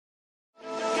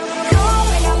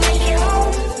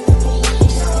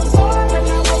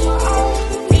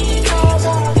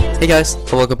guys,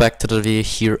 welcome back to the video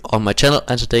here on my channel,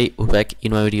 and today we're back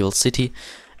in my medieval city.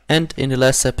 And in the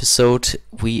last episode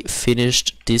we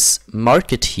finished this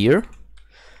market here,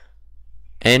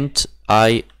 and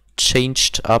I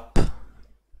changed up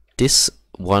this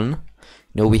one.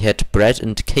 You know, we had bread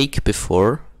and cake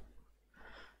before,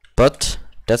 but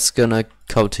that's gonna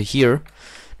come to here.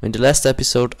 In the last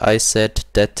episode I said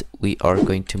that we are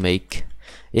going to make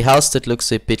a house that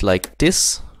looks a bit like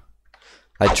this.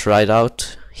 I tried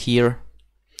out here,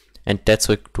 and that's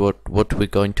what we're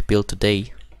going to build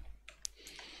today.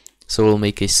 So we'll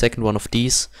make a second one of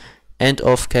these, and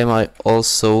off cam I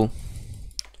also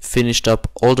finished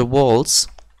up all the walls,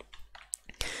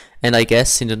 and I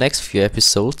guess in the next few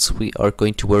episodes we are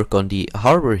going to work on the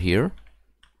harbor here.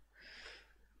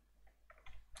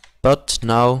 But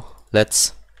now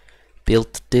let's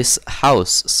build this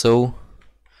house, so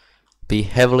be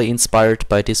heavily inspired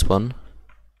by this one.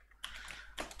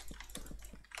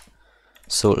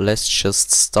 So let's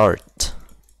just start.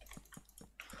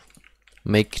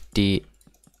 Make the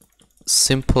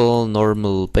simple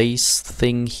normal base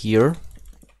thing here,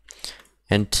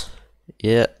 and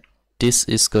yeah, this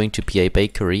is going to be a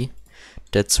bakery.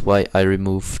 That's why I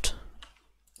removed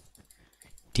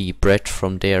the bread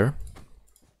from there.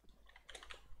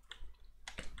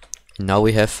 Now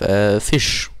we have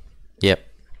fish. Yep.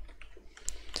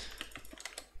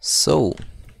 So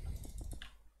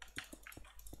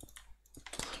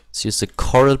let's use the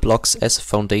coral blocks as a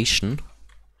foundation,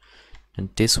 and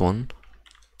this one,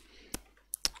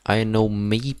 I know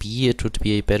maybe it would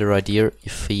be a better idea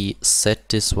if we set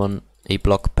this one a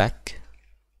block back,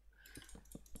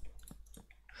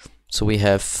 so we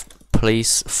have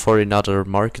place for another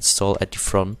market stall at the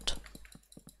front.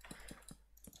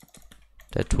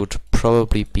 That would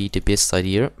probably be the best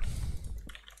idea.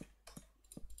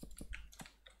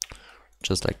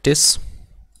 Just like this.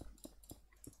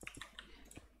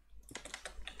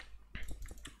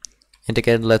 And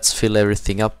again, let's fill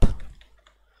everything up.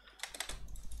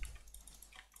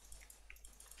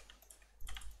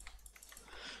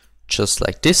 Just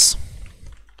like this.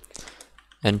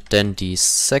 And then the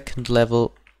second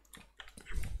level.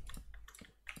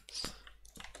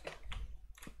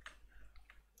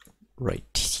 Right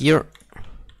here.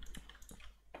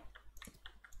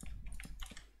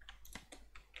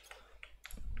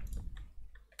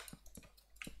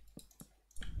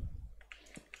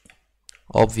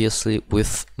 Obviously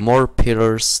with more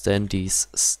pillars than these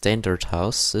standard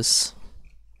houses.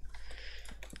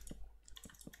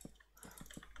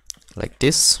 Like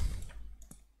this.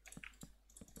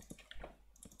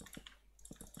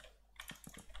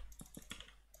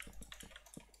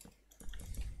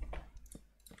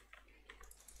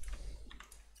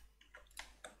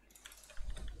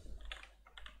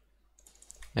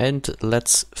 And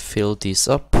let's fill these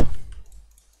up.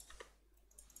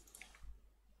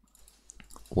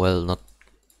 Well,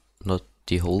 not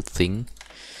the whole thing.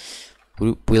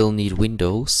 We'll need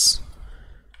windows.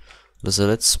 So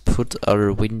let's put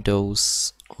our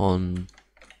windows on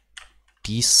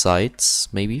these sides,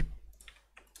 maybe.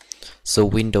 So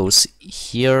windows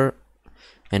here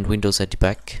and windows at the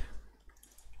back.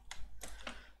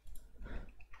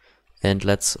 And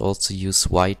let's also use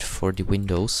white for the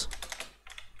windows.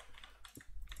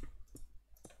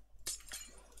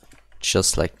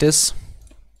 Just like this.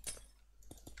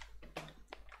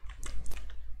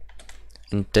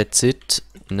 And that's it.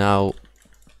 Now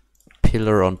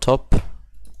pillar on top,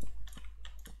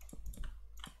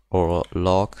 or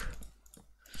log,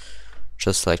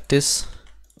 just like this.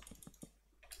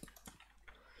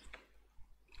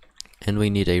 And we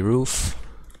need a roof.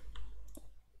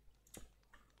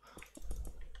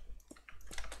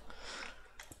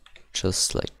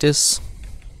 Just like this.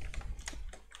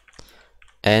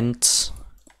 And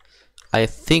I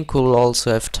think we'll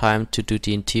also have time to do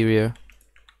the interior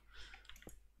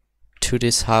to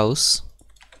this house,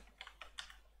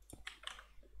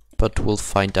 but we'll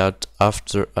find out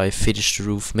after I finish the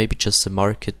roof. Maybe just a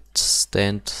market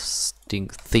stand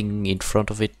thing in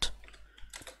front of it.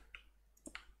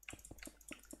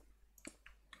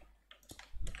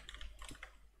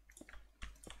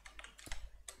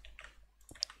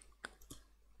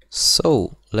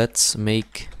 So let's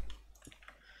make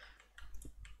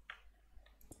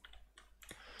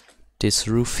this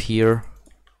roof here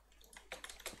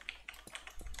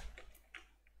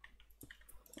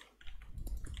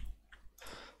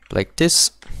like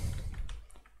this,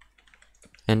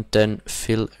 and then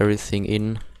fill everything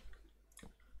in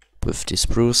with this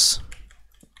spruce.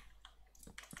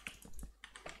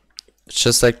 It's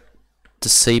just like the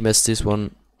same as this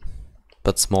one,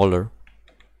 but smaller.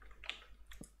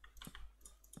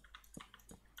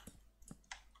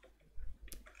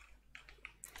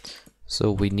 So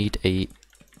we need a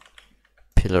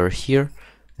pillar here,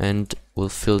 and we'll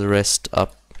fill the rest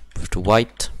up with the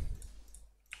white.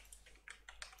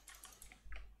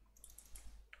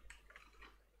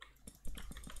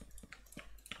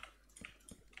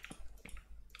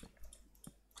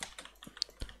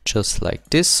 Just like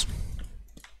this.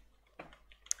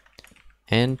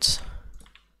 And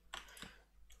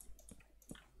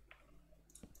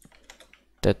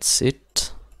that's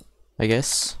it, I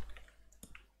guess.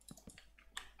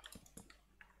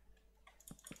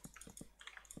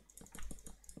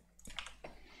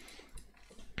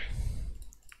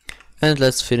 And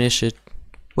let's finish it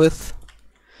with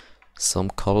some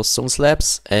cobblestone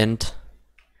slabs, and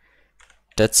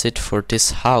that's it for this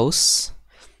house.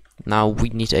 Now we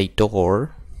need a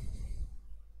door.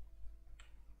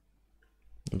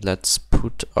 Let's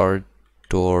put our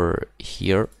door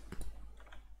here.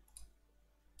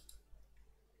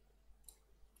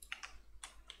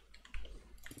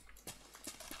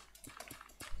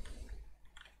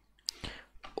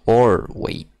 Or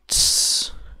wait.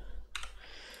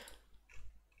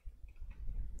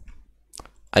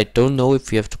 I don't know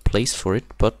if we have the place for it,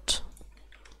 but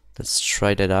let's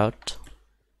try that out.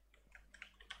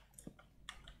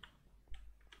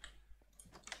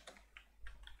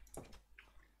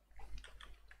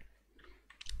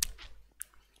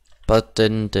 But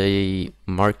then the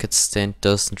market stand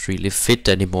doesn't really fit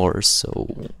anymore,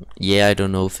 so yeah, I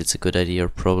don't know if it's a good idea or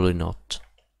probably not.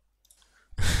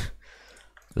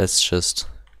 Let's just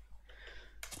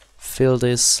fill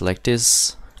this like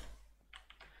this,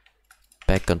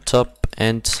 back on top,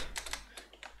 and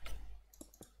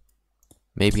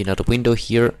maybe another window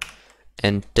here,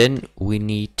 and then we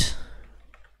need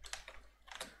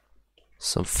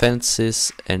some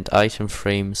fences and item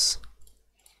frames,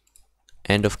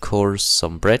 and of course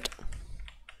some bread.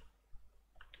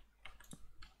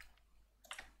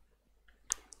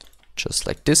 Just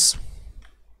like this.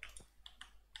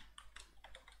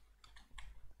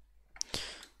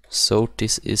 So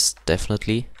this is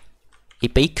definitely a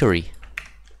bakery.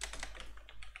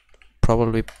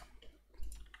 Probably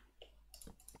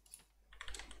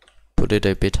put it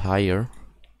a bit higher.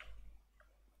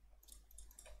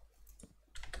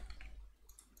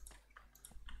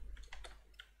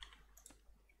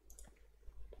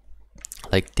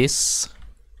 Like this.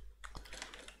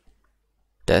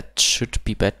 That should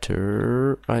be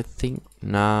better, I think.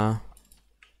 Nah.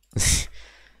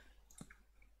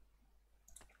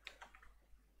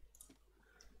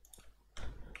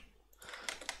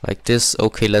 Like this.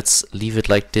 Okay, let's leave it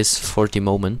like this for the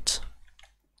moment.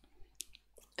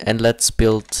 And let's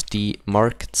build the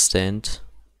market stand.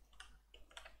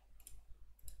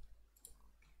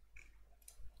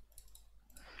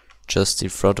 Just in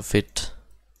front of it.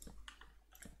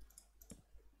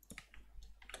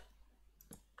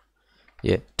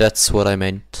 Yeah, that's what I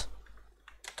meant.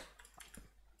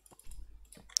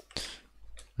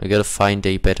 I gotta find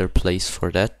a better place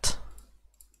for that.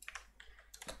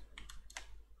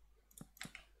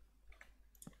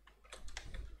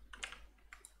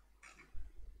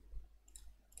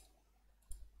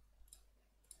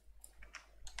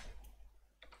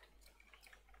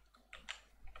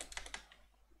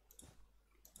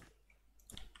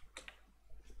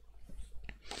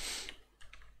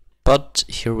 But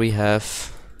here we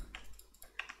have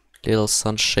little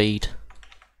sunshade.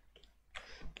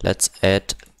 Let's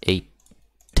add a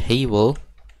table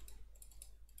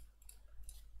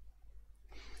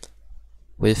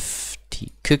with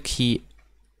the cookie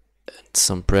and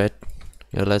some bread.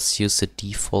 Yeah, let's use the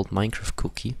default Minecraft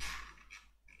cookie.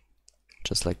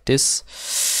 Just like this.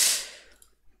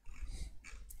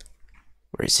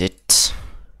 Where is it?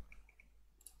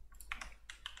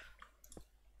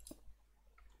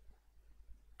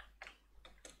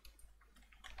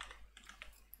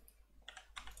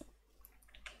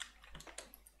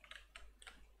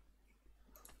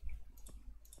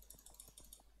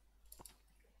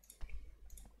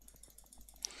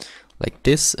 Like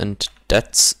this, and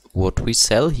that's what we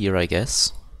sell here, I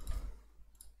guess.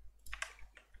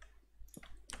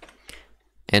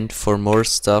 And for more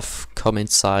stuff, come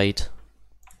inside.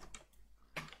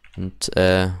 And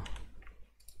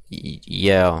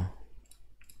yeah.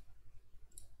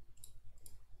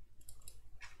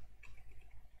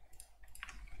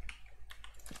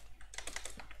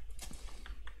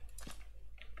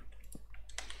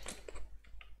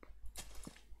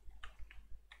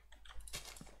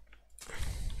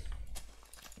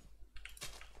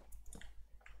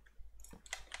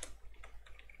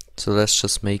 So let's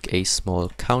just make a small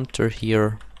counter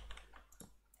here.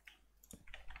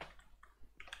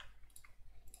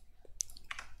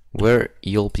 Where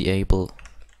you'll be able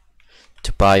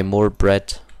to buy more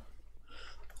bread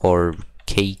or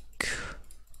cake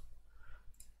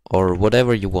or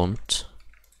whatever you want.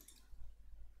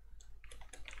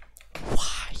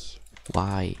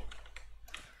 Why?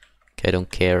 Okay, I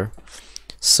don't care.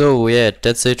 So yeah,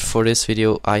 that's it for this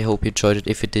video. I hope you enjoyed it.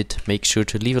 If you did, make sure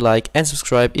to leave a like and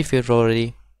subscribe if you have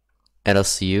already. And I'll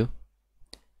see you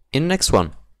in the next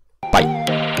one.